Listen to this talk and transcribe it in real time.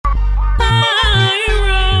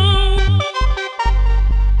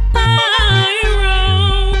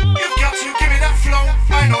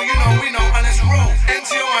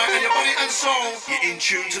soul. You're in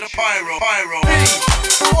tune to the Pyro. Pyro.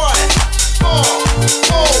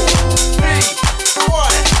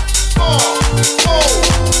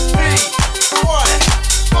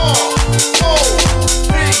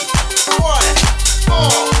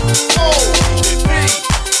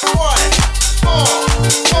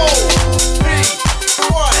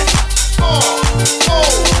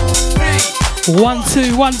 One,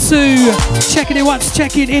 two, 1, 2. Checking it once,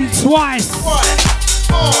 checking in twice.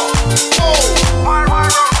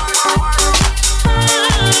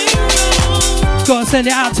 Gotta send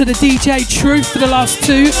it out to the DJ Truth for the last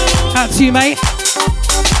 2. Out to you, mate.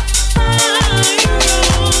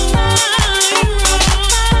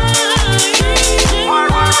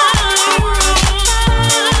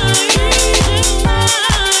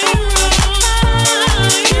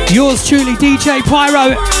 Yours truly, DJ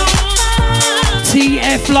Pyro.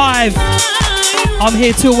 TF Live. I'm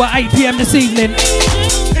here till 8 PM this evening.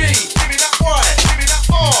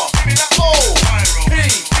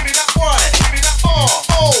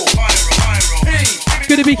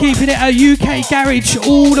 Gonna be keeping it a UK garage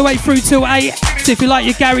all the way through till 8. So if you like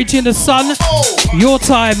your garage in the sun, your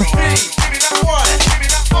time.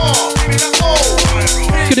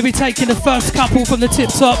 Gonna be taking the first couple from the tip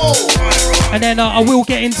top, and then I will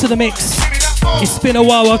get into the mix. It's been a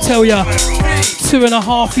while, I'll tell ya.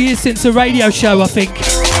 2.5 years since a radio show, I think.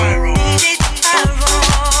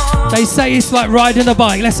 They say it's like riding a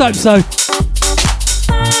bike. Let's hope so.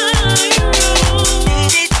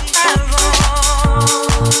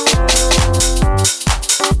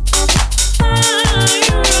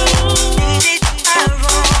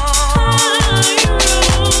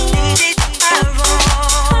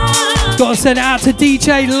 Gotta send it out to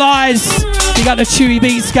DJ Lies. You got the Chewy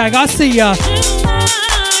Beats gang. I see ya.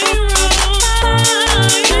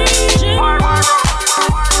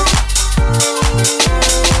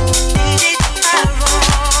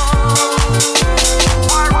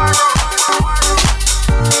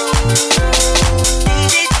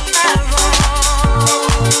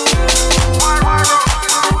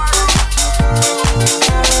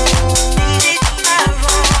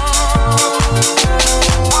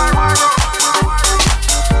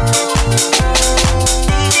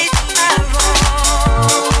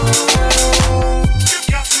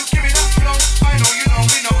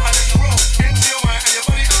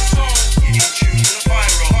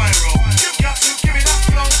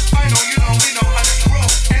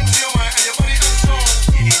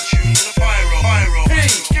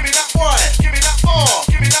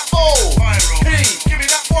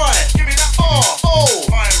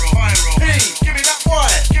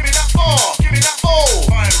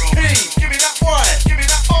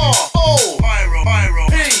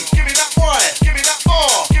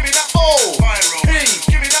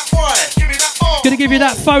 Give you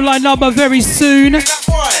that phone line number very soon.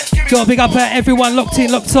 Got a big up at everyone locked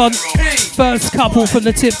in, locked on. First couple from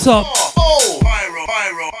the tip top.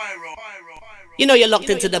 You know you're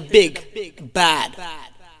locked into the big, bad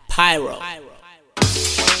Pyro.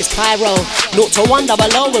 It's Pyro, 0 to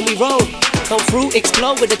 100 when we roll. Come through,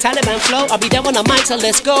 explode with the Taliban flow. I'll be there on the mic, so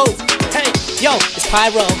let's go. Hey, yo, it's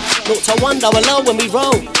Pyro, 0 to 100 when we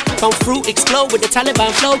roll. Come through, explode with the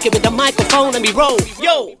Taliban flow. Give me the microphone and we roll.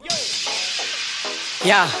 Yo.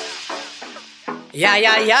 Yeah.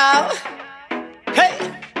 Hey.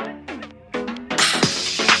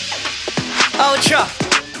 Ultra.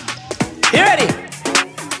 You ready?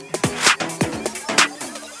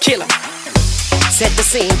 Killer. Set the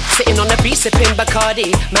scene, sitting on the beach sipping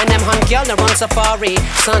Bacardi. Man, them hunt girl, they're on safari.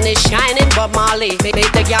 Sun is shining, but Molly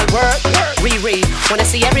made the gal work. Riri, wanna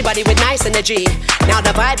see everybody with nice energy. Now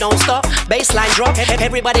the vibe don't stop, bassline drop.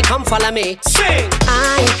 Everybody come follow me. Sing.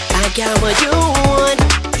 I got what you want,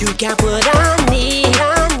 you got what I need.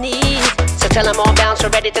 So tell them all bounce, we're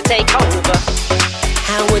ready to take over.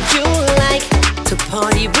 How would you like to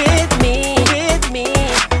party with me?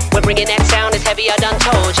 We're bringing that sound, it's heavy, I done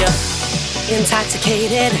told ya.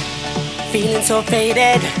 Intoxicated, feeling so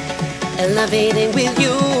faded, elevating with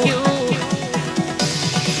you.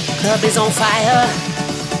 Club is on fire,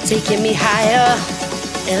 taking me higher,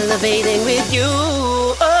 elevating with you.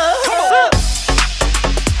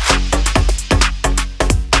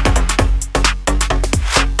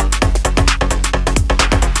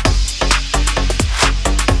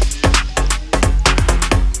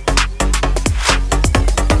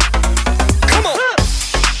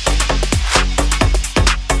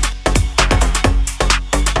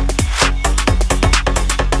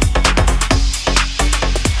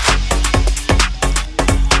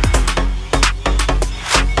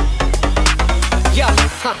 Yeah,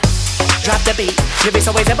 drop the beat. Lyrics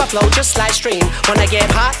always ever flow just like stream. When I get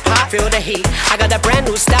hot, feel the heat. I got a brand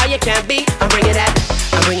new style you can't beat. I'm bringing that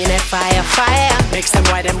fire. Makes them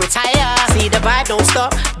white and retire. See the vibe don't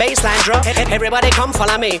stop, bassline drop. Everybody come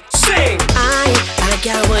follow me, sing. I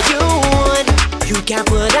got what you want, you got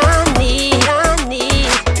what I need.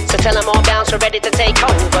 So tell them all bounce, we're ready to take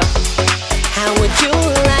over. How would you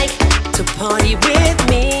like to party with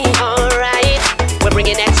me? Alright, we're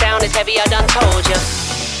bringing that sound, it's heavy, I done told ya.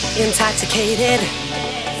 Intoxicated,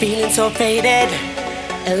 feeling so faded,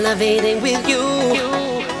 elevating with you.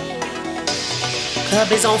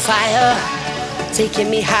 Club is on fire, taking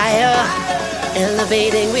me higher,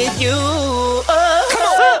 elevating with you.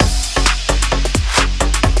 Come on!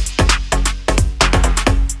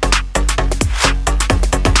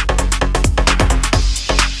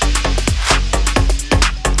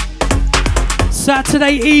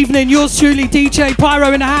 Saturday evening, yours truly, DJ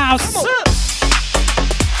Pyro in the house.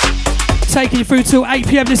 Taking you through till 8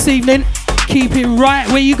 PM this evening. Keep it right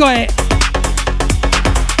where you got it.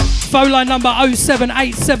 Phone line number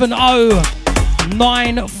 07870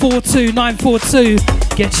 942 942.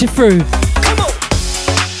 Gets you through. Come on.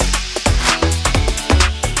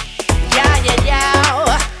 Yeah,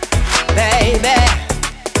 baby.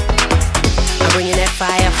 I'm bringing that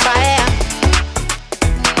fire.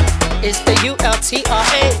 It's the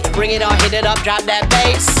ULTRA. Bring it on, hit it up, drop that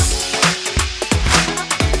bass.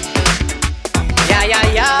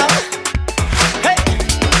 Yeah. Hey.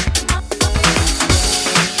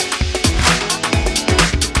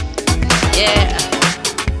 Yeah.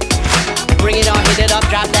 Bring it on, hit it up,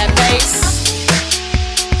 drop that bass.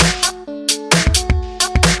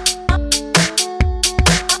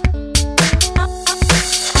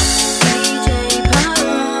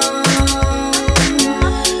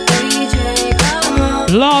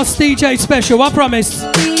 Last DJ special, I promise.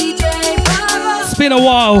 It's been a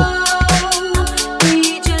while.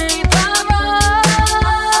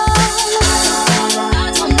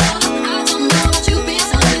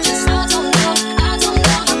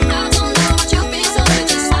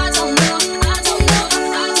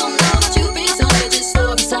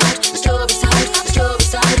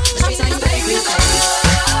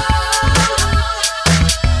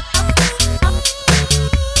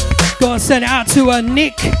 Send it out to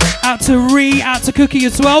Nick, out to Ree, out to Cookie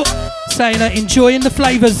as well, saying enjoying the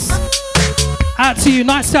flavours. Out to you,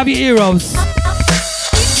 nice to have your heroes.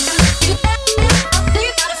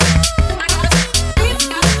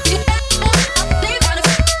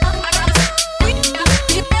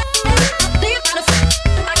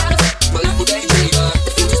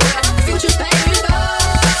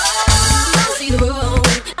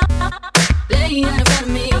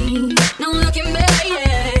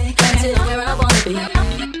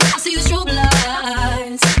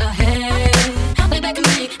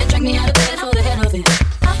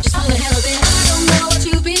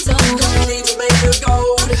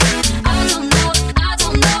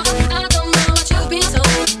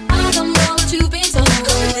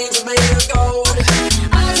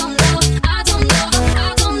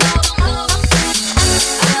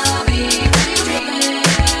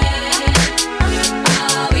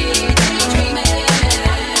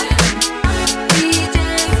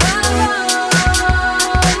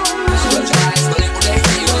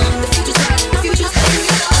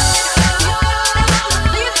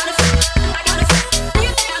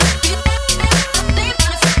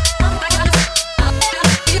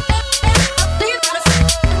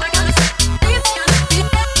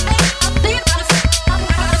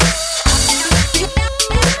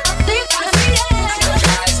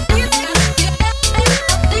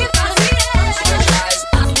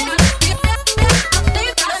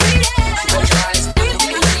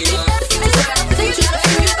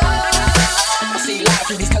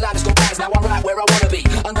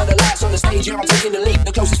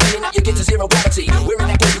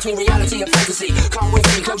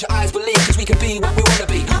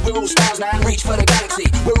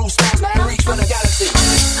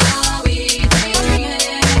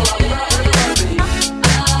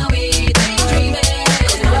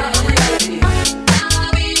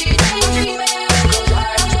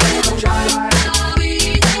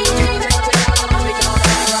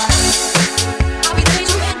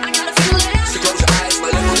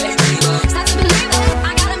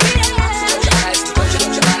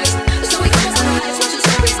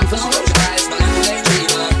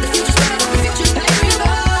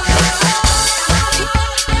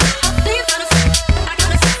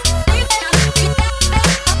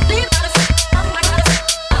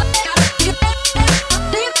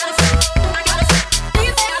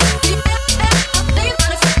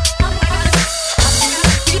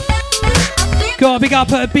 Got a big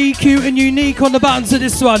up at Be Cute and Unique on the buttons of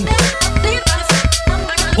this one.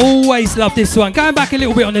 Always love this one. Going back a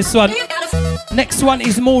little bit on this one. Next one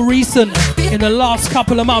is more recent, in the last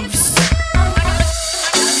couple of months.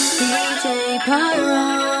 DJ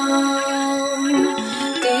Pyro,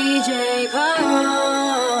 DJ Pyro,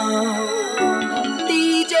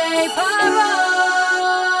 DJ Pyro,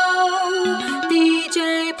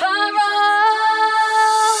 DJ Pyro.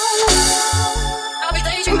 I'll be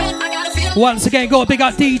daydreaming, I got a feeling. Once again, got a big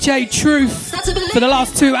up DJ Truth for the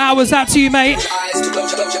last 2 hours. Out to you, mate.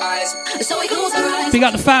 Big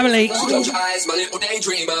up the family. Close your eyes, my little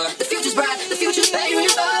daydreamer. The future's bright, the future's paving.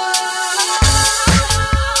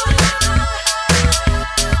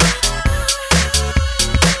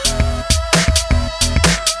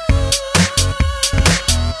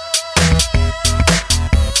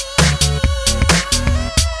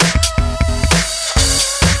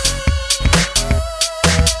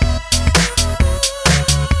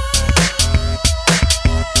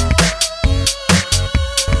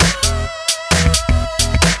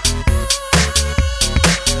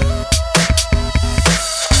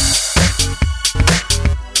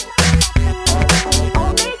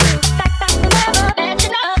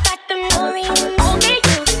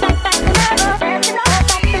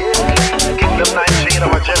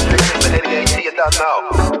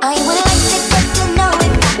 I would like to get to know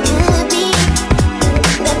if I could be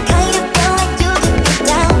the kind of girl that you could get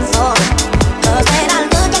down for. 'Cause when I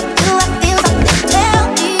look at you, I feel something tell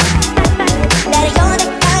me that you're the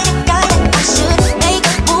kind of guy that I should make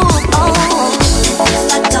a move on. If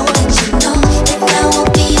I don't let you know, then I won't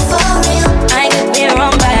be for real. I could be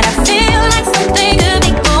wrong, but I feel like something could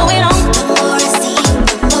be going on. The more I see,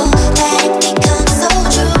 the more that it becomes so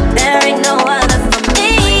true. There ain't no other for me.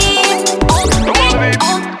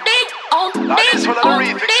 This one of the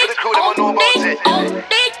remix to the crew that will know about it.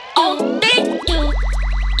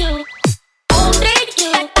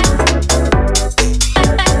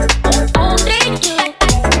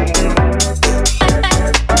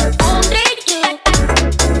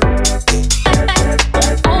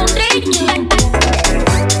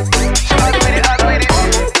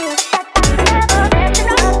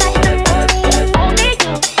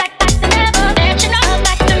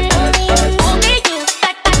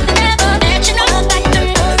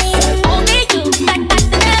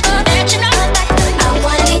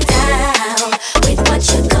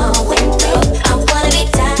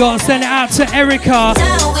 Gotta send it out to Erica,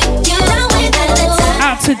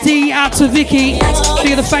 out to D, out to Vicky.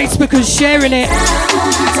 Big of the Facebookers sharing it.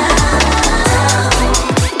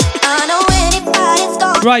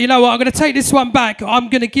 Right, you know what? I'm going to take this one back. I'm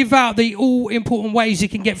going to give out the all-important ways you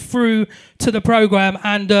can get through to the program.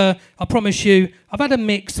 And I promise you, I've had a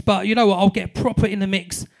mix, but you know what? I'll get proper in the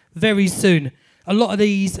mix very soon. A lot of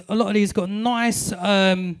these got nice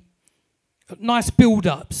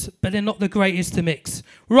build-ups, but they're not the greatest to mix.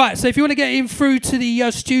 Right, so if you want to get in through to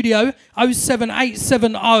the studio,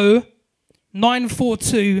 07870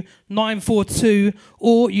 942 942,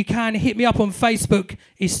 or you can hit me up on Facebook.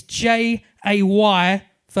 It's J-A-Y,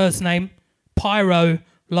 first name, Pyro,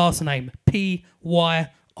 last name, P-Y-R-O.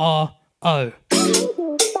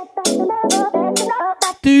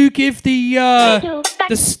 Do give the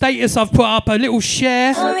status I've put up a little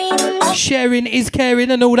share. Sharing is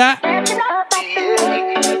caring and all that.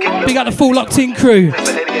 Big up the full locked in crew.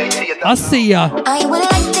 I see ya. I would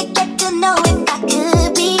like to get to know if I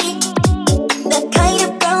could be the kind of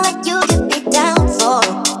girl that you could be down for.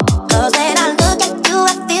 'Cause when I look at you,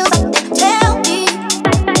 I feel something tell me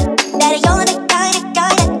that you're the kind of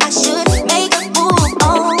guy that I should make a move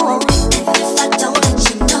on. If I don't let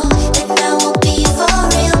you know, then I won't be for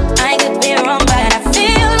real. I could be wrong, but I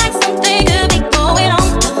feel like something could be going on.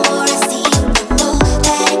 The more I see, the more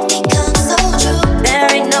that it becomes so true. There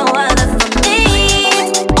ain't no other for me.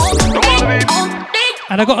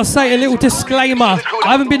 And I gotta say a little disclaimer.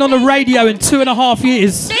 I haven't been on the radio in 2.5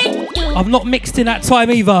 years. I've not mixed in that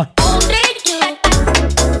time either.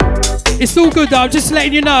 It's all good though, I'm just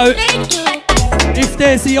letting you know. If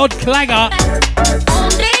there's the odd clanger,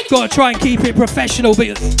 gotta try and keep it professional, but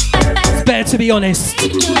it's better to be honest.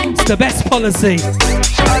 It's the best policy.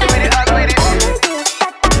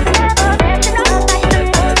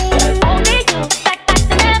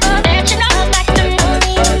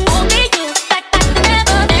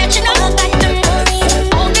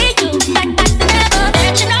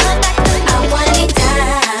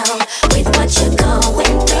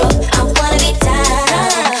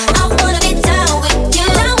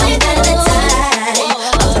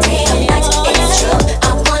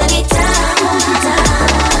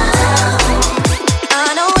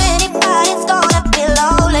 I know anybody's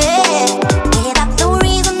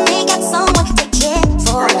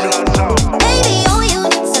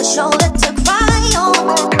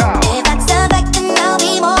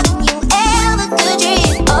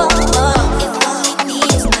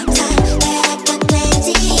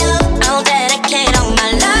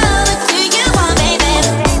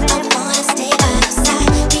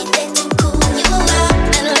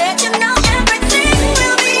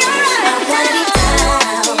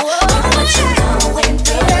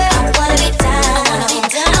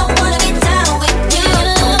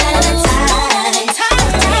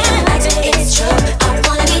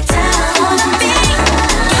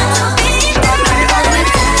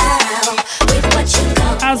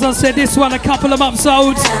John said this one a couple of months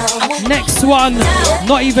old. Next one,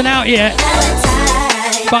 not even out yet.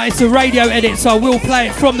 But it's a radio edit, so I will play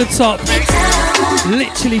it from the top.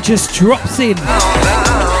 Literally just drops in.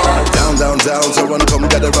 Down, so run, come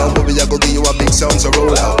get around, baby, I go give you a big sound, so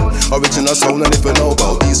roll out. Original sound, and if you know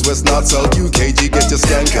about East, West, North, South, UKG, get your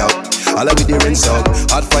skank out. I like with the rinse out,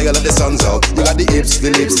 hot fire, let the sun's out. You got the hips,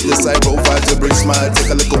 the lips, the side profile, to bring smile.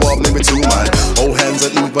 Take a little walk, maybe 2 mile. Old hands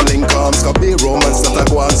and evil incomes, got be romance that I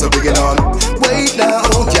go on, so bring it on. Wait now,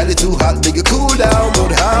 get it too hot, make it cool down,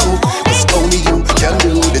 but how? It's only you can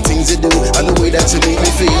do the things you do, and the way that you make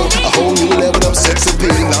me feel. A whole new level of sex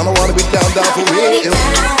appeal. I don't wanna be down for real.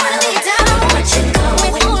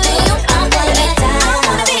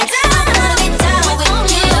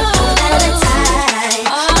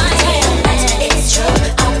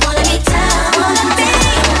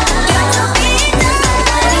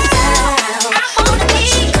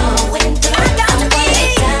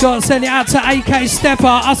 Gotta send it out to AK Stepper.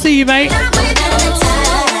 I see you, mate.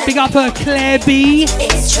 Big up her Claire B.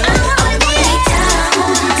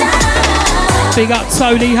 Big up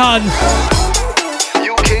Tony Hun.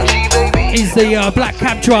 He's the black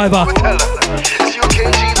cab driver.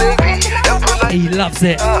 He loves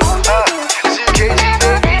it.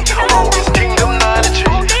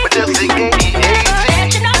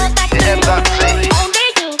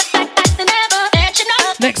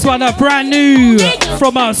 Next one, a brand new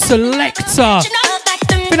from our selector.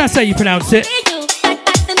 Did I say you pronounce it?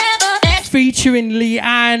 Featuring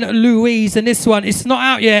Leanne Louise, and this one, it's not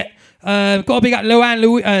out yet. Got to big up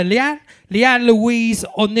Leanne Louise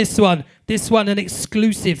on this one. This one, an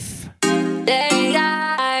exclusive.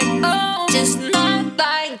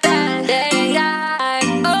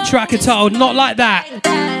 Track entitled Not Like That.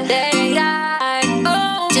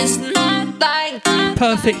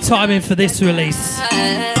 Perfect timing for this release.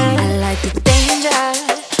 I like the danger,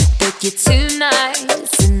 but you're too nice,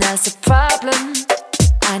 and that's a problem.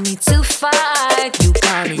 I need to fight. You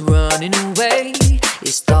got me running away.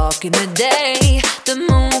 It's dark in the day. The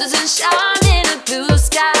moon doesn't shine in a blue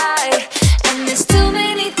sky, and there's too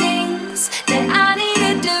many things that I need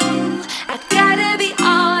to do. I gotta be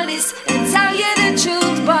honest and tell you the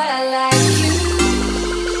truth, boy. I like you,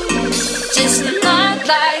 just not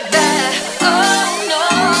like that. Oh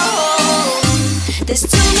no, there's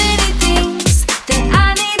too many things that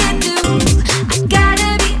I need to do. I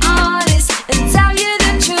gotta be honest and tell you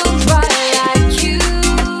the truth, boy. I like you,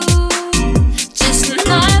 just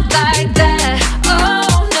not like that.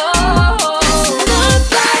 Oh no, not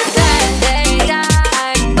like that.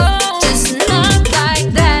 Oh, just not like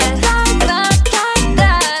that. Like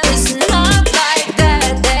that. It's not like that.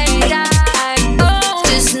 Oh,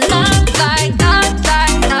 just not like that.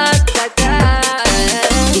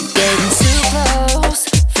 You're getting too close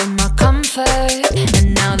from my comfort,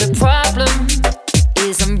 and now the problem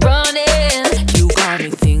is I'm running. You got me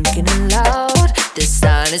thinking aloud. This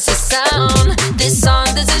silence is sound. This sun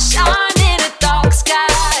doesn't shine in a dark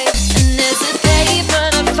sky, and there's a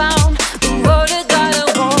pavement I found, the road I gotta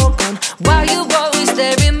walk on. While you always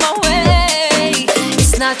there in my way,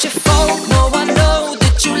 it's not your fault. No, I know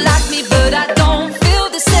that you like me, but I don't feel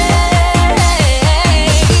the same.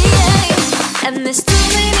 And there's too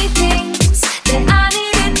many things that I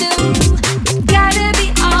need to do. I gotta be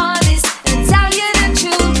honest and tell you the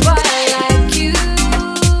truth, but I like you,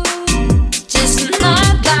 just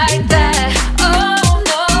not like that. Oh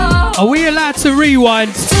no. Are we allowed to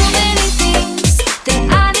rewind? Too many things that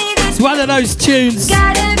I need to It's one of those tunes,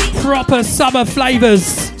 gotta be proper summer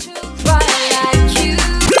flavours. truth, but I like you.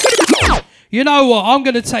 You know what? I'm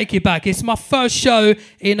going to take it back. It's my first show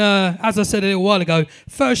in, as I said a little while ago,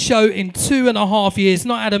 first show in 2.5 years.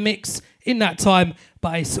 Not had a mix in that time,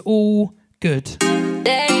 but it's all good.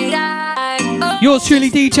 Yours truly,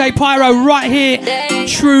 DJ Pyro, right here.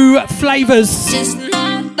 True Flavours. Just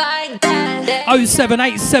not like that.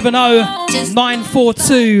 07870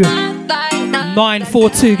 942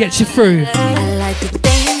 942 gets you through. I like the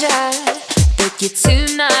danger, but you're too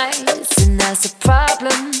nice, and that's a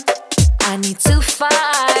problem. I need to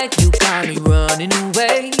fight. You got me running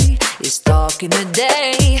away. It's dark in the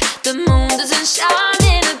day. The moon doesn't shine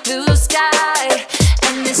in a blue sky,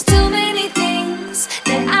 and there's too many things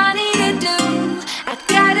that I need to do. I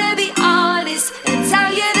gotta be honest and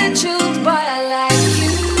tell you the truth, boy. I like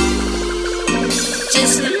you,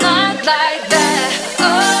 just not like that.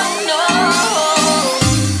 Oh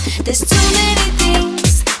no, there's too many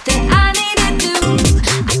things that I need to do.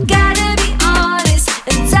 I gotta be honest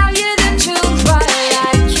and tell you the truth, boy. I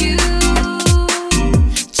like you,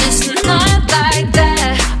 just not like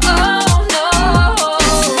that. Oh no.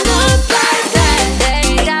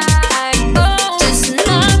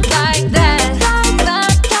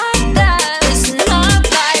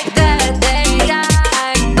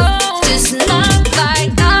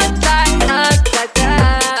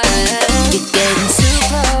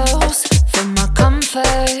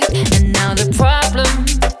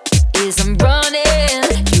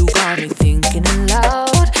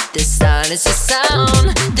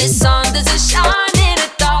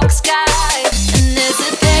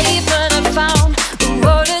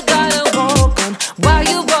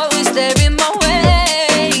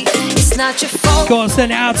 Gotta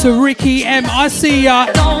send it out to Ricky M. I see ya.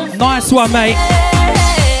 Nice one, mate.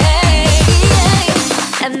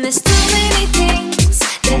 And there's too many things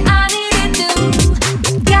that I need to do.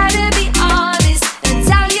 Gotta be honest and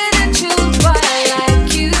tell you the truth, but I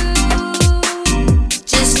like you,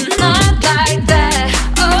 just not like that.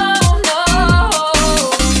 Oh no,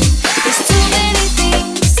 there's too many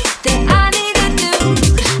things that I need to do.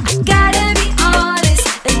 I gotta be honest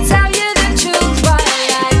and tell you the truth, but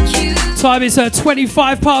I like you. Time is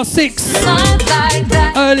 6:25. Not like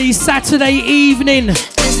that. Early Saturday evening.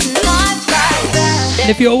 Just not like that. And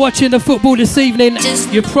if you're watching the football this evening,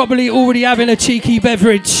 you're probably already having a cheeky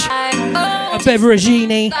beverage. A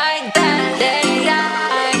beveragini. Like that,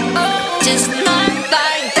 just not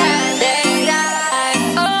like that,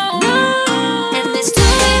 oh. And there's too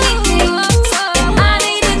many things I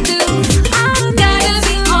need to do. I gotta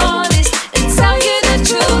be honest and tell you the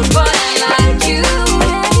truth, but I like you,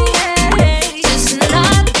 just not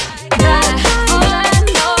like that, oh I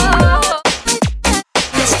know.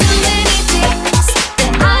 There's too many things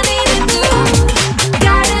that I need to do.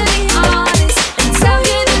 Gotta be honest and tell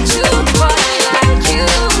you the truth, but I like you,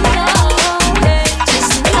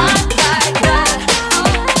 just not like that, oh.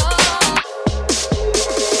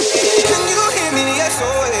 Can you hear me?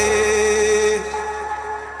 SOS.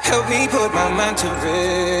 Help me put my mind to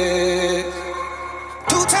rest.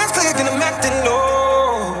 2 times click and I'm acting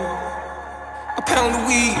low. A pound of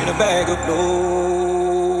weed and a bag of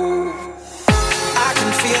blow. I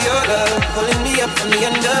can feel your love pulling me up from the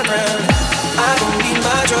underground. I don't need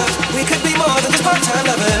my drugs. We could be more than just part-time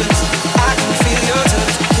lovers. I can feel your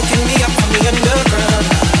touch picking me up from the underground.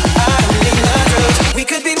 I don't need my drugs. We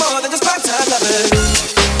could be more than just part-time lovers.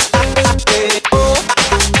 I can feel your.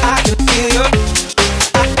 I can feel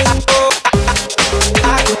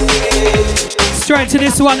Straight to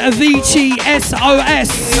this one, Avicii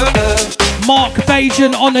SOS. your love. Mark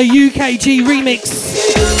Bajan on a UKG remix.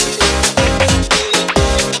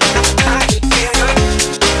 I can feel your.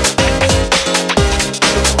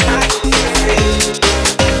 I can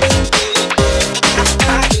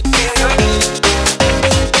feel your.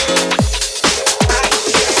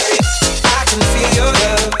 I can feel your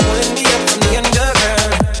love pulling me up from the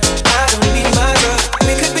underground. I don't need my drugs.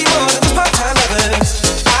 We could be more than just part-time lovers.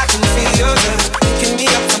 I can feel your love picking me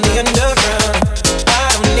up from the underground. I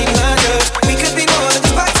don't need my drugs. We could be more than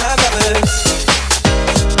just part-time lovers.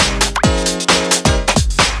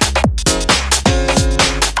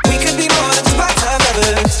 We could be more than just part-time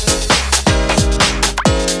lovers.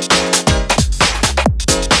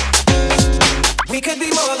 We could be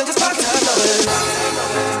more than just part-time lovers.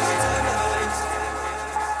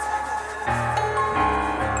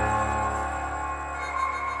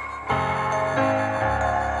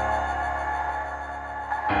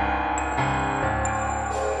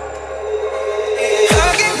 I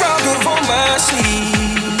get problems on my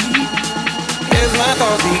sleeve as my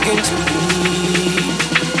thoughts begin to leave.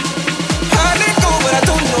 I let go, but I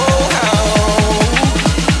don't know how.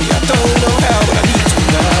 Yeah, I don't know how, but I need to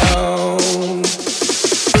now.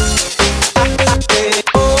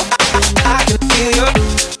 I can feel your.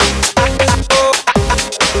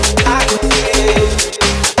 I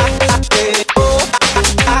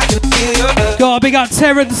can feel your. Gotta big up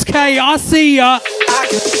Terrence K. I see ya. I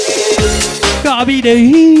can feel. Gotta be the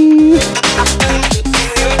heat.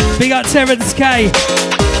 Big up Terrence K.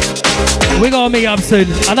 We're gonna meet up soon.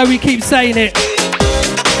 I know we keep saying it.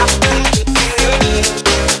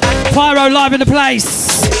 Pyro live in the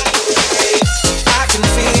place. I can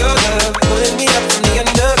feel your love pulling me up from the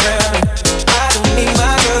underground. I don't need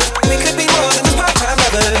my drugs. We could be more than just part-time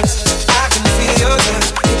lovers. I can feel your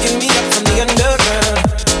touch picking me up from the underground.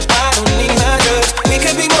 I don't need my drugs. We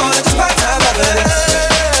could be more than just part-time lovers.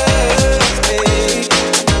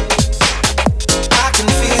 I can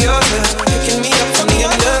feel your touch picking me up from the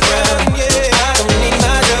underground. I don't need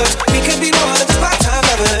my drugs. We could be more than just part-time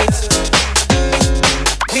lovers.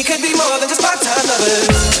 We could be more than just part-time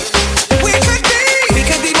lovers. We could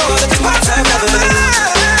be more than just part-time lovers.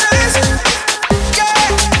 Yeah,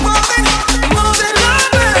 more than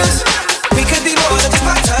lovers. We could be more than just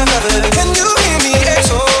part-time lovers. Can you hear me?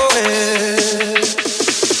 SOS.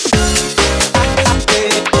 I can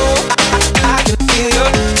feel your.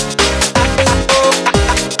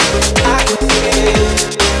 I can feel.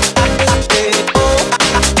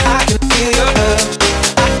 I can feel your love.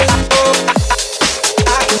 I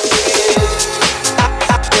can feel.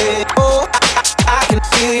 I can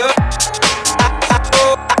feel your.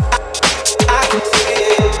 I can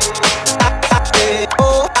feel.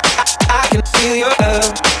 I can feel your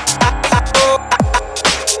love.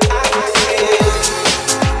 I can feel.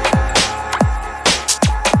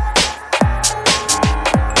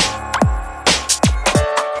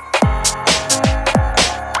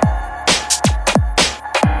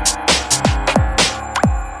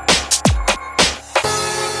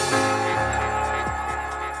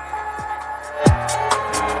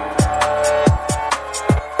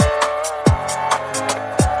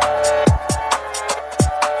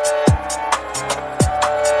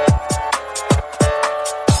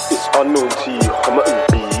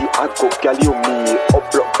 galley on me, up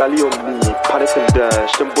block belly on me, panic and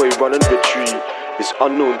dash, them boy run and retreat. It's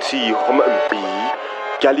unknown T, Homer and B,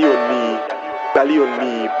 galley on me, belly on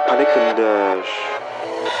me, panic and dash.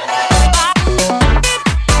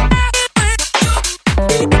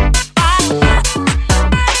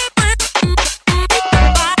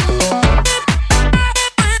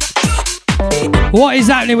 What is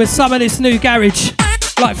happening with some of this new garage?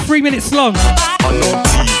 Like 3 minutes long.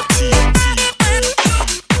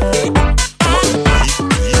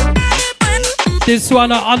 This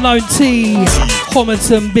one at Unknown T,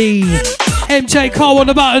 Homerton B, MJ Cole on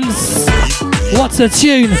the buttons. What a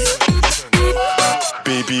tune.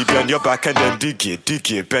 Baby, bend your back and then dig it.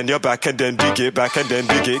 Bend your back and then dig it, back and then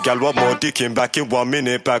dig it. Gal, one more dicking back in 1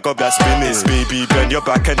 minute, back up that spinning. Baby, bend your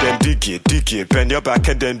back and then dig it. Bend your back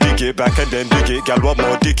and then dig it, back and then dig it. Gal, one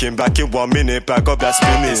more dicking back in 1 minute, back up that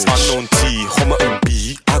spinning. It's Unknown T, Homer and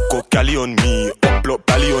B. I got galley on me, up block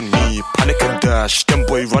belly on me. Panic and dash, them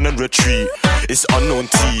boy run and retreat. It's Unknown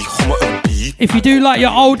T, Homer and B. If you do like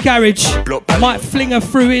your old garage, I might fling her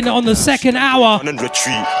through in on the second hour. Run and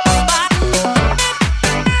retreat.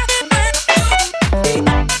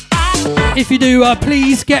 If you do,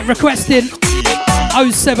 please get requesting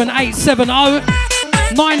 07870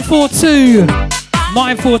 942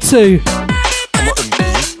 942.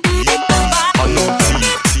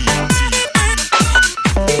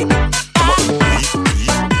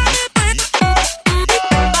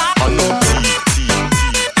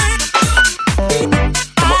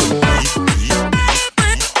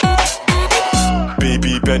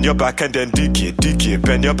 Bend your back and then dig it.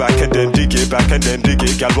 Bend your back and then dig it, back and then dig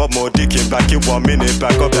it. Gal, one more digging back in 1 minute,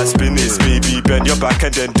 back up that spinning. Baby, bend your back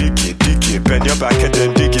and then dig it. Bend your back and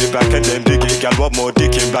then dig it, back and then dig it. Gal, one more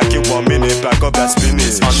digging back in 1 minute, back up that spinning.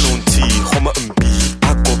 Unknown T, Homer and B.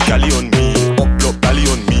 I got galley on me, up block belly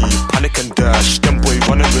on me. Panic and dash, them boy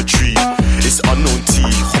run and retreat. It's Unknown T,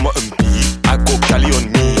 Homer and B. I got galley on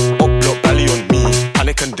me, up block belly on me.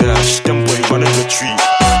 Panic and dash, them boy run and retreat.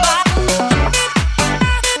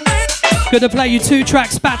 Gonna play you 2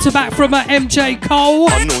 tracks back to back from MJ Cole.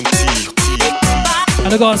 And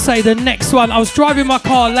I gotta say, the next one, I was driving my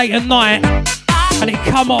car late at night and it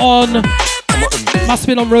come on, must have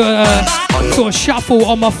been on sort of shuffle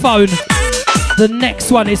on my phone. The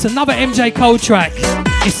next one is another MJ Cole track.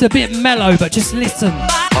 It's a bit mellow, but just listen.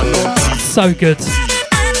 So good.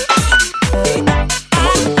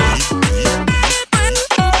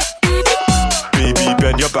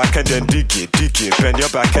 Bend your back and then dig it. Bend your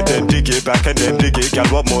back and then dig it, back and then dig it. Gal,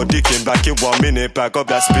 one more digging back in 1 minute, back up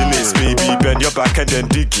that spinning. Baby, bend your back and then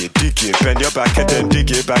dig it. Bend your back and then dig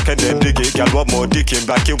it, back and then dig it. Gal, one more digging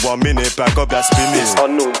back in 1 minute, back up that spinning. It's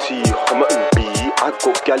Unknown T, Homer and B. I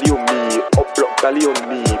got galley on me, up block belly on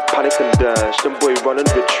me. Panic and dash, them boy run and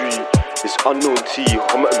retreat. It's Unknown T,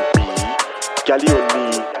 Homer and B. Galley on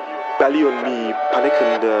me, belly on me. Panic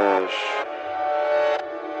and dash.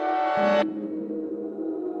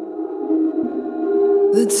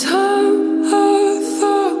 The time I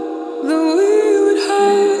thought that we would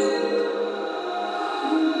have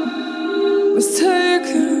was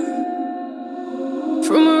taken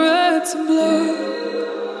from red to black,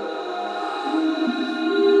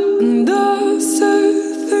 and I say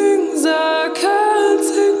things I can't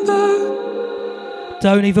take back.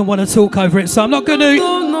 Don't even want to talk over it, so I'm not going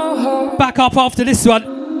to back up after this one.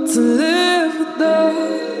 To live with that.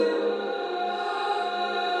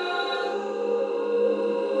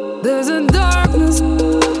 There's a darkness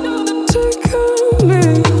taking me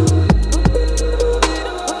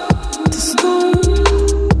to storm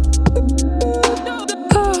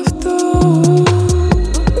after all.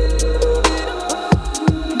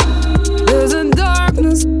 There's a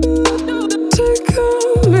darkness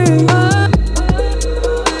taking me.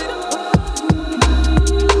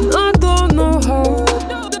 I don't know how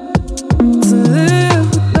to live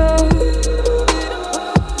without.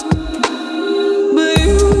 But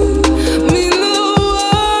you mean the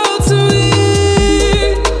world to me,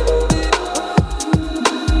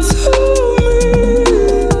 to me,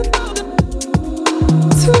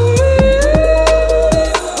 to me.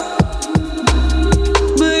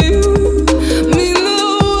 But you mean the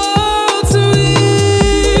world to me,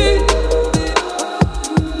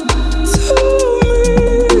 to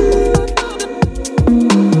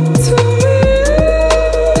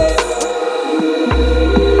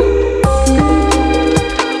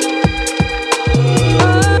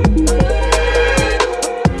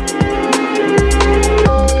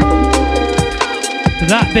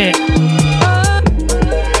That bit.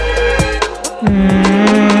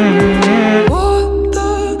 What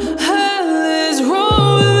the hell is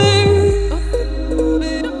wrong with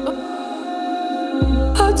me?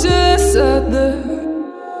 I just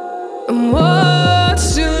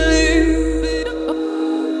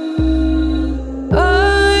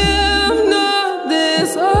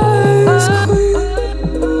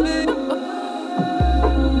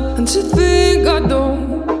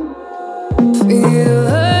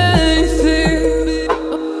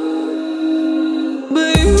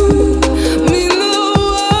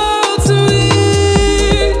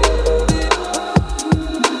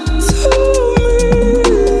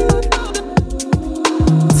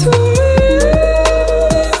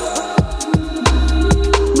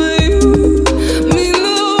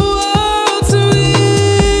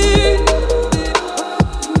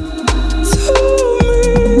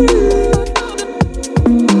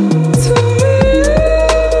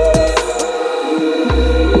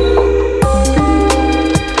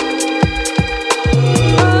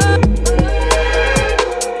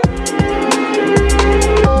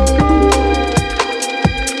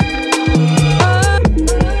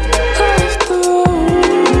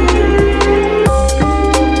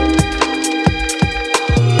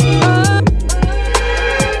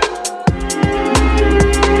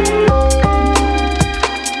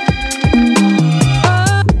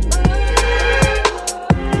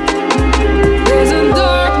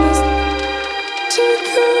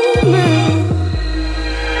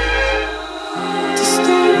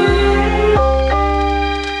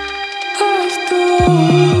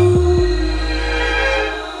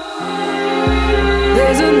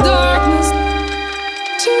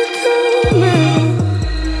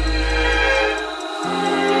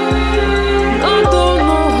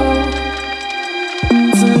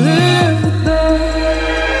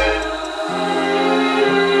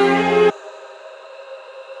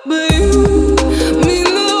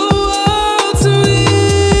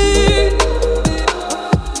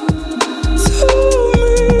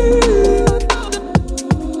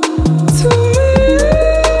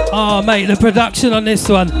mate, the production on this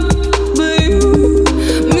one. But you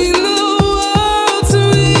mean the world to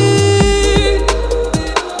me.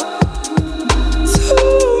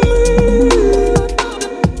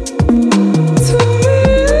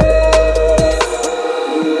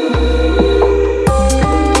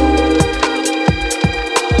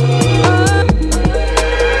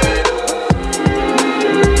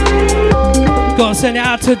 Gotta send it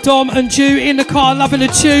out to Dom and Jew in the car, loving the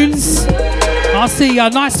tunes. I see ya.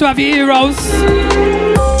 Nice to have you heroes.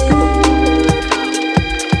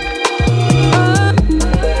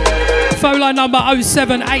 Phone line number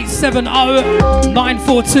 07870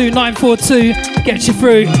 942 942. Get you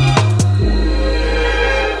through.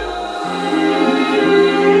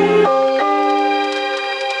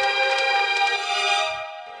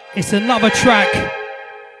 It's another track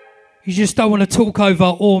you just don't want to talk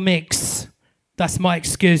over or mix. That's my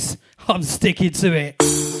excuse. I'm sticking to it.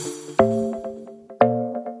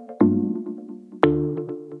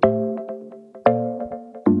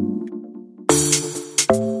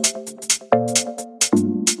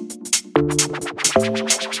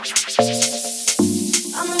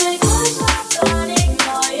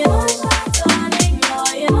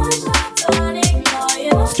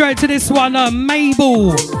 Straight to this one,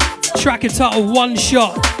 Mabel. Track entitled One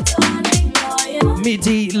Shot.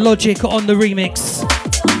 MIDI Logic on the remix.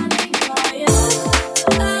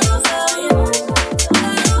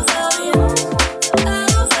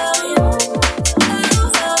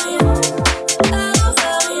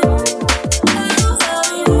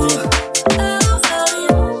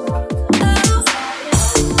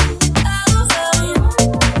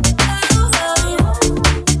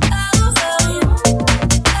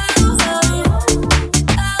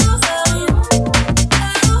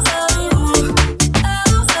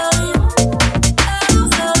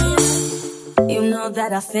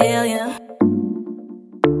 That I feel ya.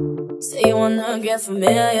 Say you wanna get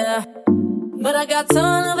familiar, but I got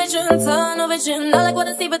tunnel vision. I like what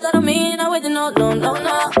I see, but that don't mean I wait. No.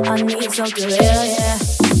 I need something real, yeah.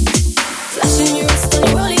 Flashing your wrist on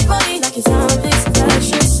your rolly, like it's time this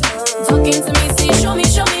precious. Talking to me, say show me,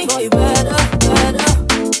 boy you better.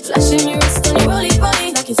 Flashing your wrist on your rolly,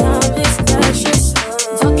 like it's time this precious.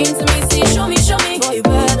 Talking to me, say show me, boy you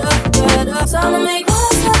better. Time to make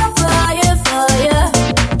one stop fire.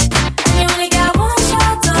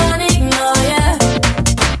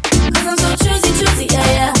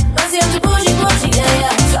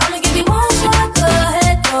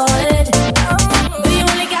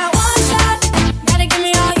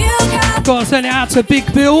 Gotta send it out to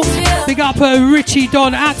Big Bill. Big up Richie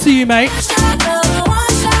Don. Out to you, mate.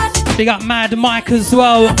 Big up Mad Mike as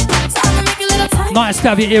well. Nice to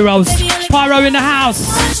have your heroes. Pyro in the house.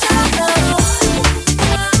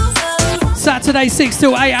 Saturday 6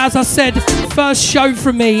 till 8, as I said, first show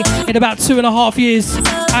from me in about 2.5 years,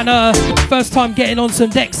 and first time getting on some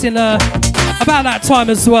decks in about that time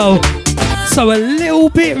as well. So a little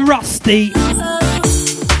bit rusty.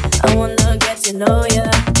 I wanna get to know ya.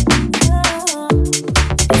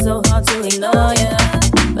 It's so hard to ignore ya,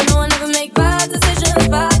 but no one ever make bad decisions.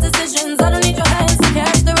 I don't need your hands to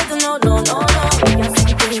catch the rhythm. No. We got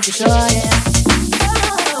something to show ya.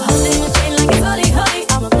 Holding your chain like it's holly.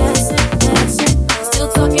 I'm a blessing. Still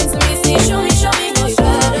talking to me, say show me, boy you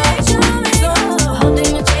better. Holding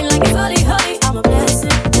your chain like it's holly. I'm a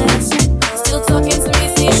blessing. Still talking to me,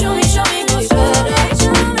 say show me, boy you better.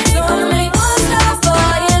 I'ma make one stop for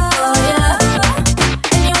ya.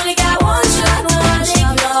 And you only got one shot,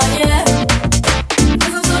 yeah.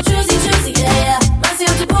 'Cause I'm so choosy, yeah. Fancy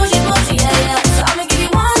up to bougie, yeah. So I'ma give you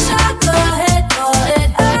one shot, go ahead.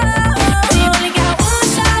 But you only got one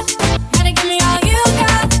shot, gotta give me all you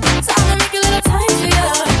got. So I'ma make a little time for you.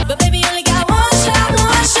 But baby, you only got one shot. Give me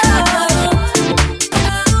all you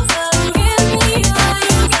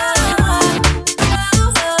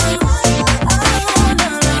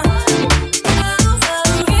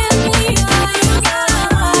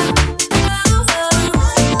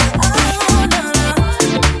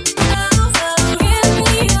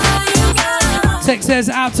Text says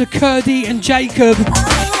out to Curdy and Jacob,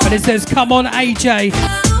 and it says, come on AJ.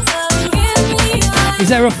 Is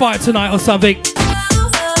there a fight tonight or something? You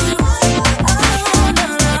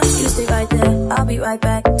stay right there, I'll be right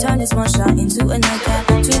back. Turn this one shot into a nightcap.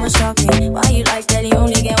 Too much talking, why you like that? You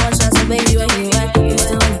only get one shot, so baby, where you at? You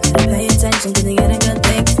still only gotta pay attention to the getting good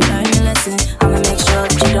thing. If you learn your lesson, I'ma make sure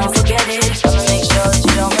that you don't forget it. I'ma make sure that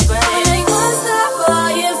you don't regret it. I'ma make one stop for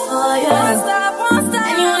you.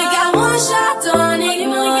 And you only got one shot, don't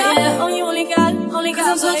ignore it. You only got, 'cause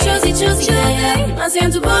I'm so choosy, yeah. I say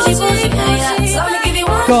I'm too bougie, yeah. So I'ma give you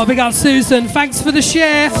one. God, big up Susan. Thanks for the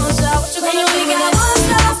share. And you only got one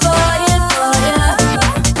stop for you.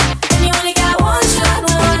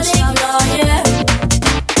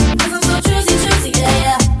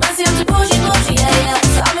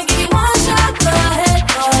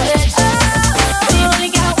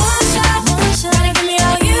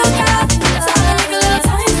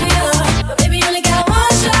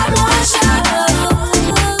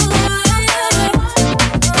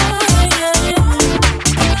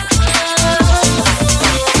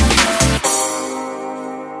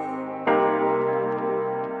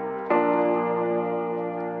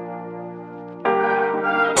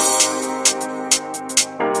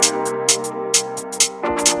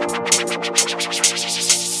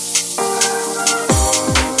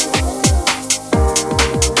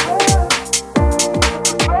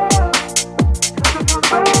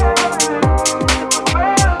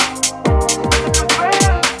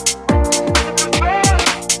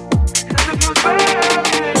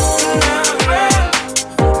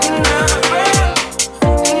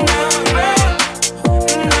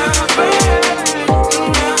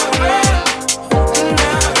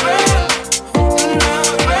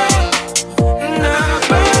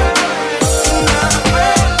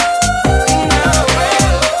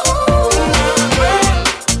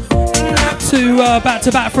 back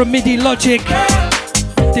to back from MIDI Logic.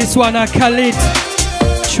 This one, Khalid.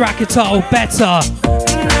 Track title, Better. Love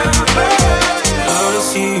to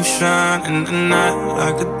see you shine in the night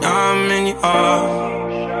like a diamond in your heart.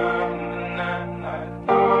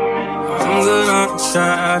 I'm good on the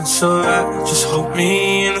side, so I just hold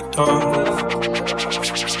me in the dark.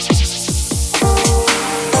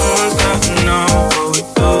 No one's got to know what we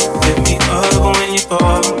do. Hit me up when you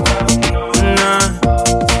fall.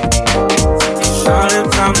 Solid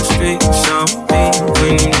down the street, something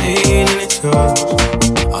when you need and it's yours.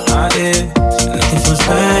 All I hear is nothing feels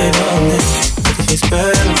better than this. Nothing feels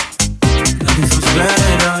better. Nothing feels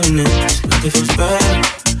better than this. Nothing feels better.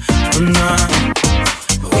 I'm not.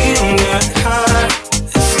 We don't get high.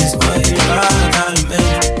 This is what you like out of me.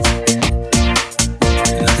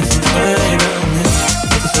 Nothing feels better than this.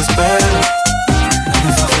 Nothing feels better.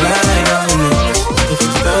 Nothing feels better than this. Nothing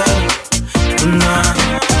feels better. I'm not.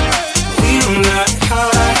 We don't get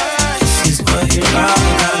high. This is what you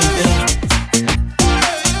like out of me.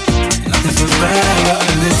 Nothing feels better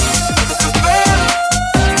than this.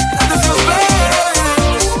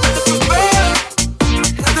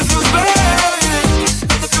 Nothing feels better.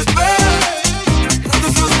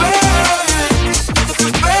 Nothing feels better.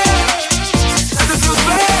 Nothing feels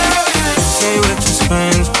better.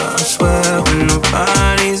 Friends, but I swear when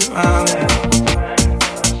nobody's around,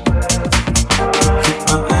 keep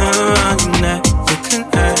my hand around your neck, we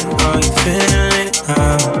connect while you feeling it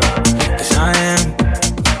now. 'Cause I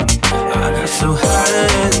got so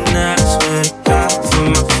high and I swear to God, for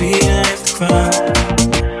my feet hit the ground.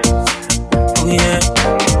 Oh yeah,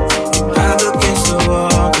 back against the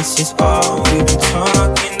wall, this is all we've been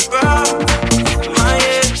talking about. My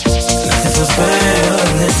head, nothing feels better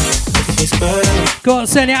than this, nothing feels better. Got to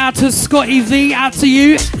send it out to Scotty V, out to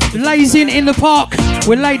you. Blazing in the park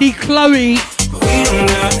with Lady Chloe.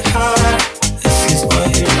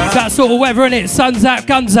 That sort of weather, innit? Sun's out,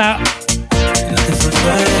 guns out.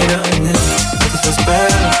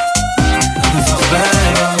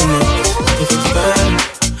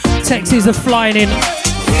 Texts are flying in.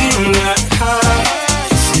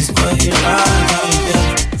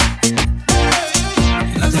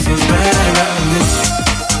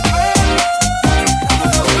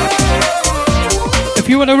 If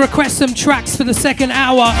you want to request some tracks for the second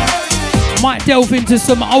hour, might delve into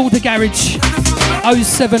some older garage.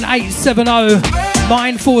 07870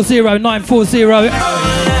 940 940.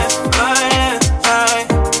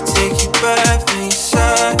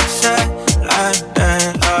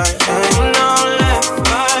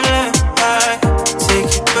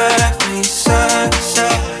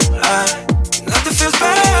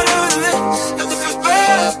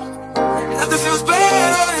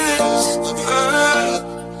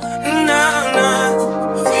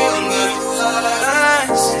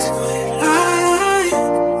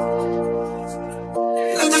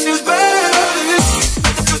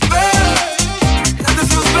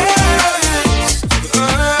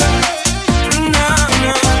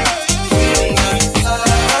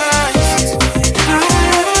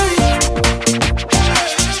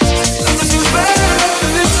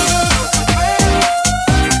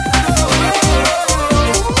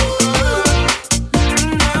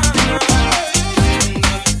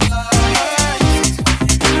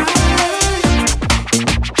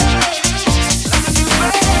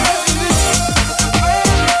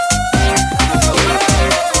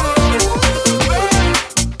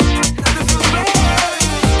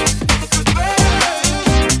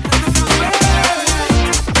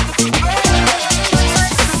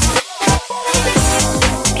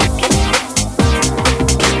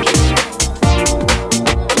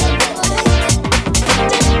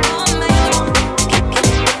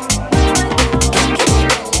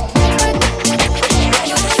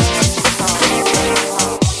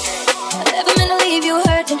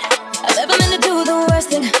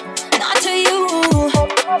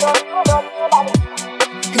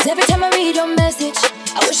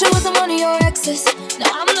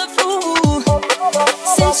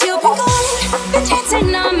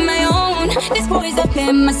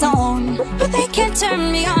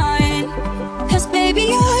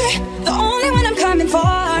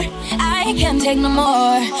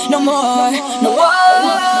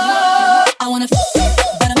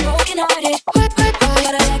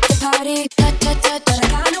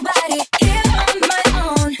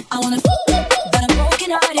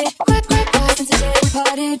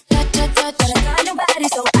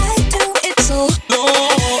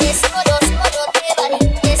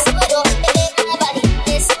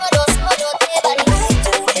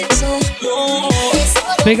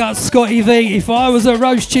 Big up Scotty V. If I was a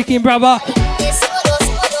roast chicken, brother,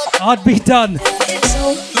 I'd be done.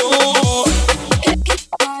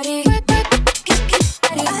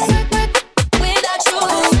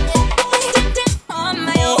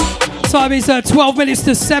 time is 12 minutes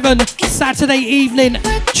to 7, Saturday evening.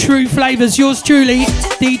 True Flavors, yours truly,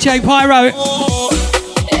 DJ Pyro.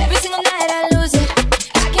 Every single night I lose it.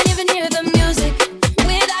 I can't even hear the music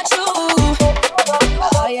without you.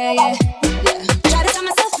 Oh yeah, yeah, yeah. Try to stop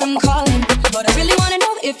myself from calling, but I really wanna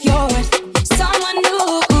know if you're with someone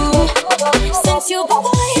new. Since you've been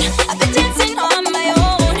quiet, I've been dancing on my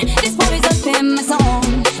own. This boy's up in my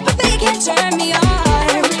zone, but they can't turn me on.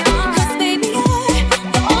 'Cause baby, you're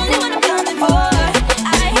the only one I'm coming for.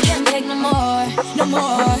 I can't take no more, no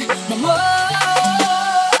more, no more.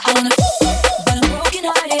 I wanna, but I'm broken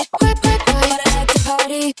hearted. But I like to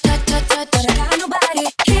party, but I got nobody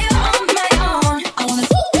here on my own. I wanna,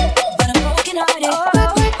 but I'm broken hearted.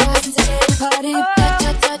 Since I gave the party,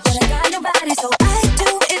 but I got nobody, so I do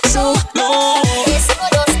it so long.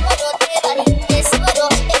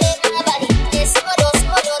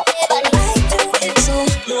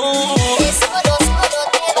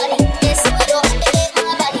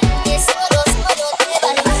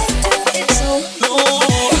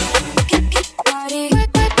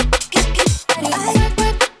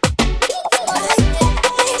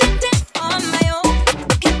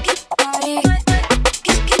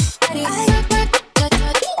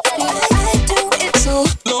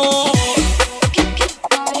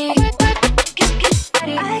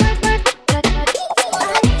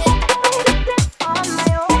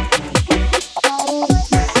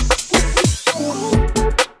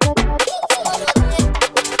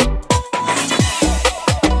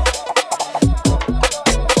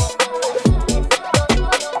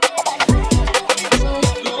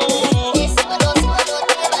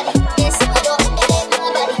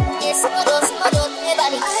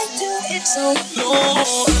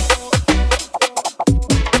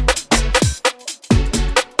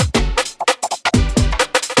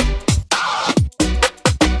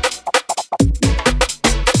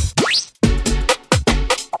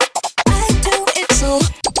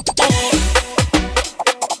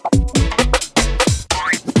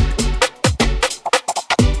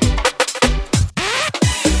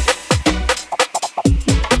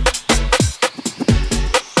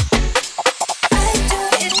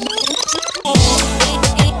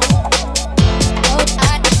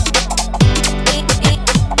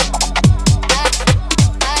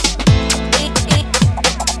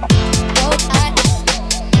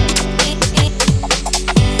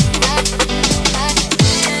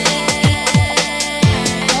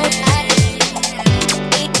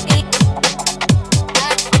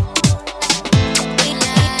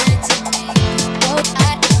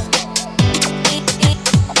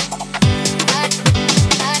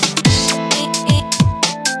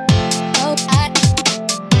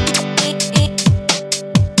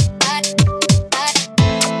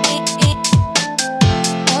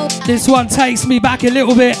 This one takes me back a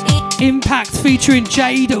little bit. Impact featuring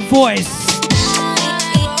Jade Voice.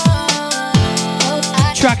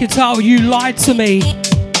 Track entitled You Lied to Me.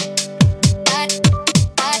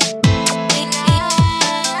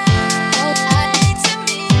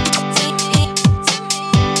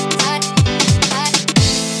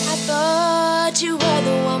 I thought you were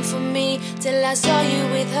the one for me till I saw you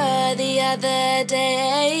with her the other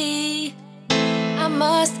day. I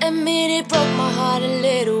must admit it broke my heart a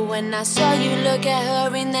little when I saw you look at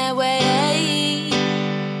her in that way.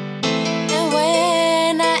 And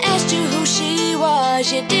when I asked you who she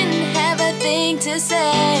was, you didn't have a thing to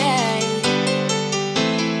say.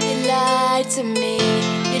 You lied to me,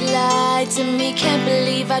 you lied to me, can't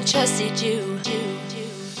believe I trusted you.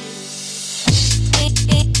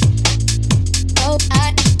 Oh,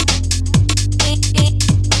 I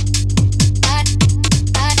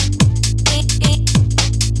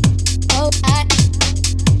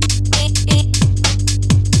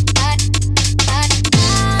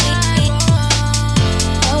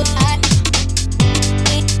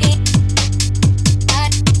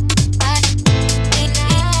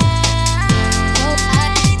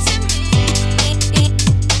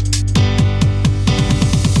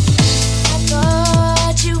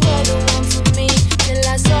thought you were the one for me till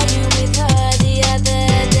I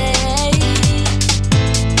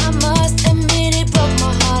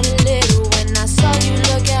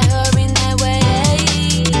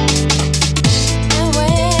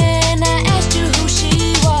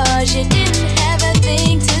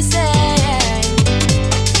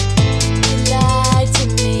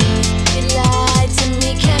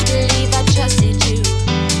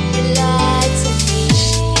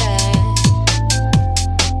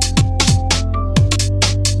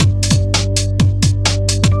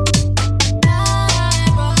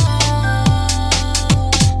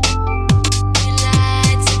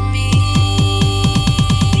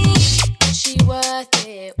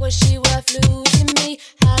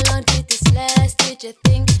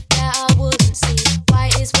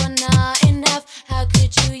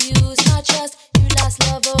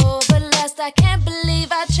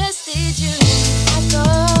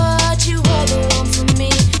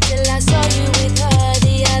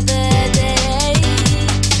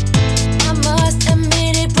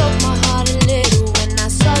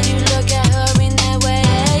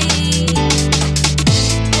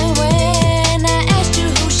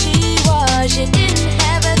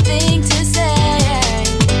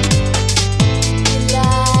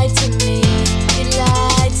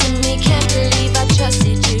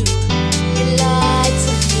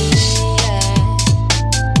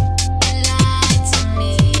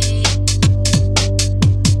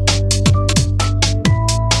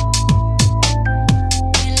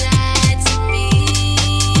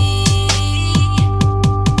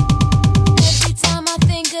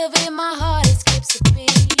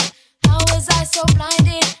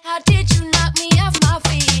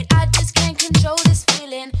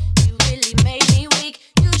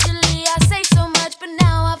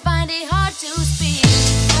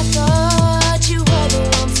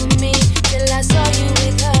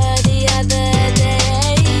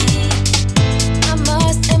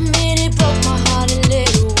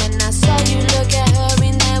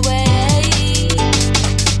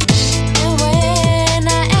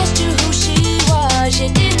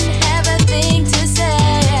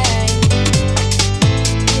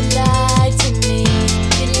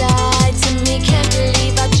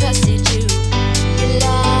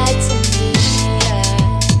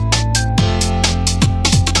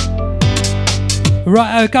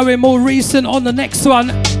Right, going more recent on the next one.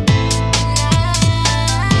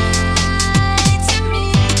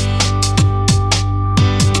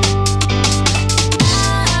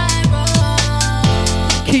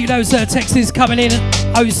 Keep those texts coming in.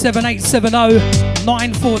 07870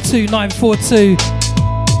 942 942.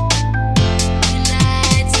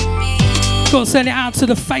 Got to send it out to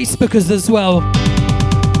the Facebookers as well.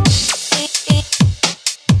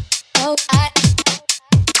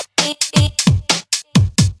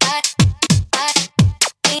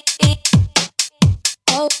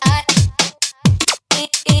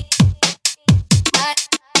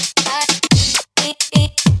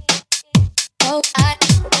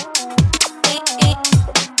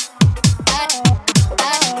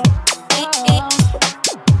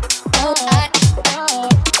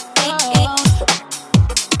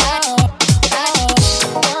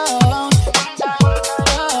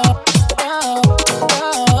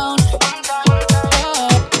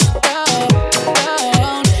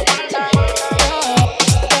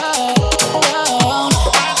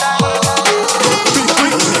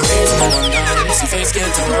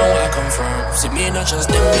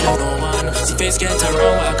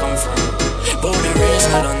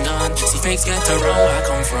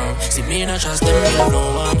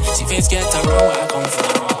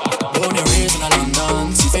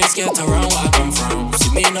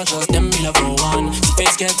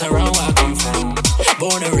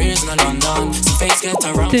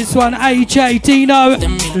 This one, AJ Dino,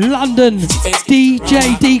 London,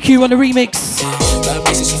 DJ DQ on the remix. That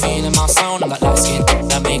basis, you feeling my sound, I'm like light skin,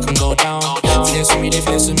 that make them go down. Flex with me, they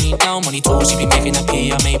flex with me down. Money talks, you be making a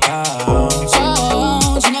P, I make pounds.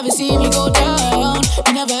 You never see me go down,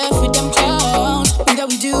 we never F with them clowns. All that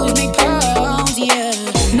we do is make pounds, yeah.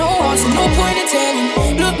 No answer, no point in telling.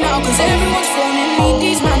 Look now, cause everyone's phoning me.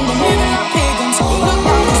 These man, they're moving like pagans. Look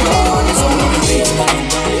now, cause no one is on me.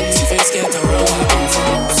 See face get around where I come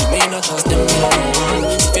from. See me not trust them, me not no one.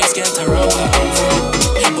 See face get around where I come from.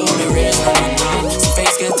 Born and raised in London. See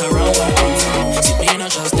face get around where I come from. See me not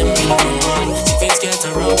trust them, me not no one. See face get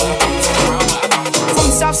around where I come from. From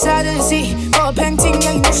the south side of the sea, got a pen ting,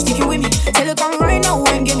 yeah, you know she stick it with me. Tell her come right now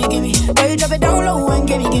and gimme. Boy, you drop it down low and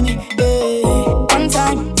gimme. Hey, one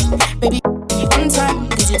time, baby, one time,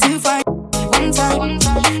 cause you're too fine. One time,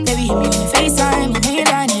 baby, hit me on the FaceTime, I'm here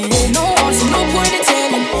line, yeah. No answer, no point in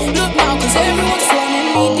telling. Look now, cause everyone's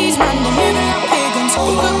phoning me. These man, they're moving like pagans.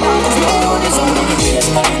 Look now, cause no one is on me.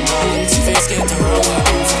 See face get around where I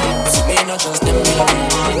come from. See me not trust them, me not no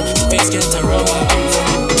one. See face get around where I come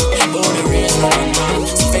from. Born and raised in London.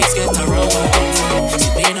 See face get around where I come from.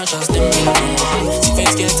 See me not trust them, me not no one. See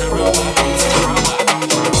face get around where I come from.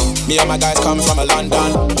 Me and my guys come from a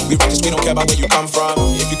London. We rich, we don't care about where you come from.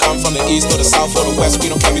 If you come from the east or the south or the west, we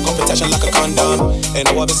don't carry competition like a condom. Ain't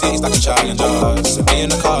no other cities like a challenger. So me in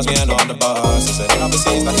the cars, me and on the bus. I said ain't other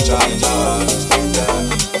cities like a challenger.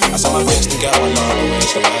 Yeah. I saw my bitch to get one love away.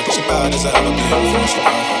 She like she bad as I ever been before she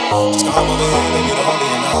bad. Just come over here, baby, the hobby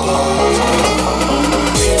in our clothes.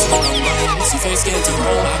 See face get around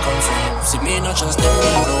where I come from. See me not trust them,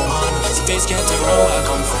 me no one. See face get around where I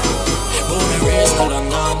come from. Born and raised in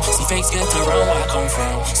London. See fakes get around where I come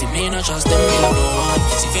from. See me not trust them, me no one.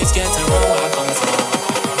 See fakes get around where I come from.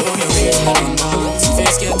 Born and raised in London. See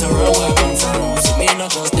fakes get around where I come from. See me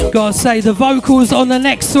not trust them. Gotta say the vocals on the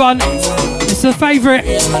next one. It's a favourite.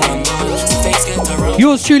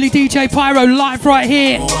 Yours truly, DJ Pyro, live right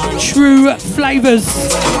here. True Flavours.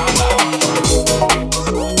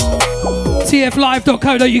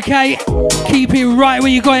 tflive.co.uk. Keep it right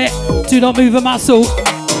where you got it. Do not move a muscle.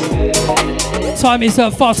 Time is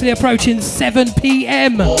fastly approaching 7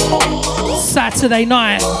 p.m. Saturday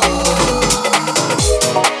night.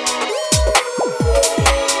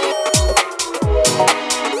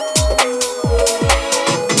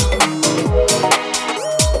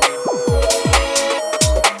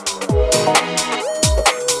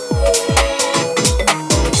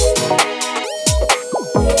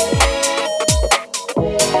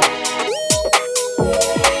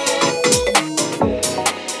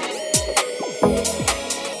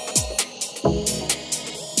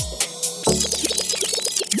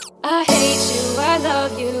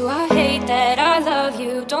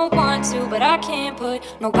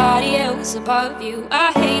 Nobody else above you.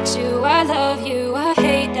 I hate you, I love you. I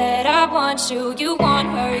hate that I want you. You want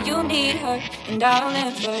her, you need her, and I'll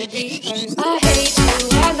never leave her. I hate you,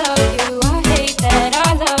 I love you. I hate that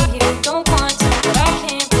I love you. Don't want to, but I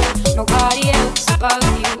can't put nobody else above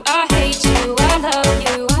you. I hate you, I love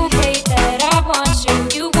you. I hate that I want you.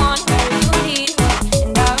 You want her, you need her,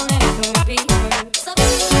 and I'll never be her. So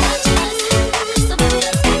baby, let's just, so baby,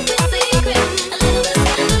 let's keep it secret. A little bit of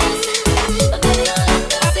but baby,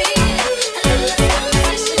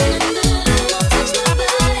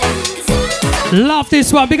 Love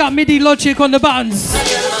this one. Big up MIDI Logic on the buttons.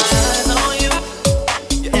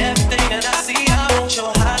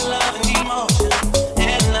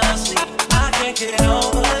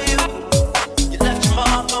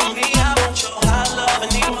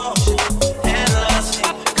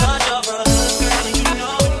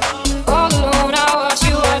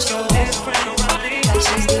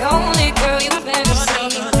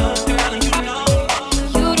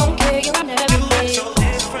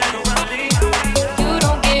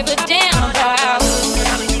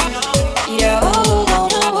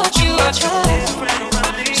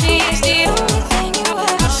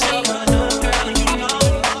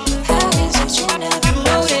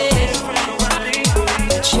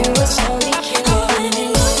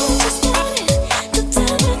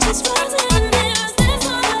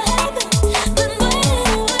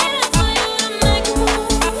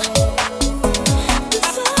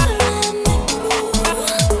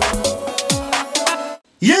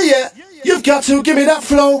 Got to give me that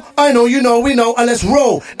flow. I know, you know, we know, and let's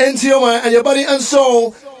roll into your mind and your body and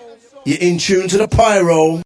soul. You're in tune to the Pyro.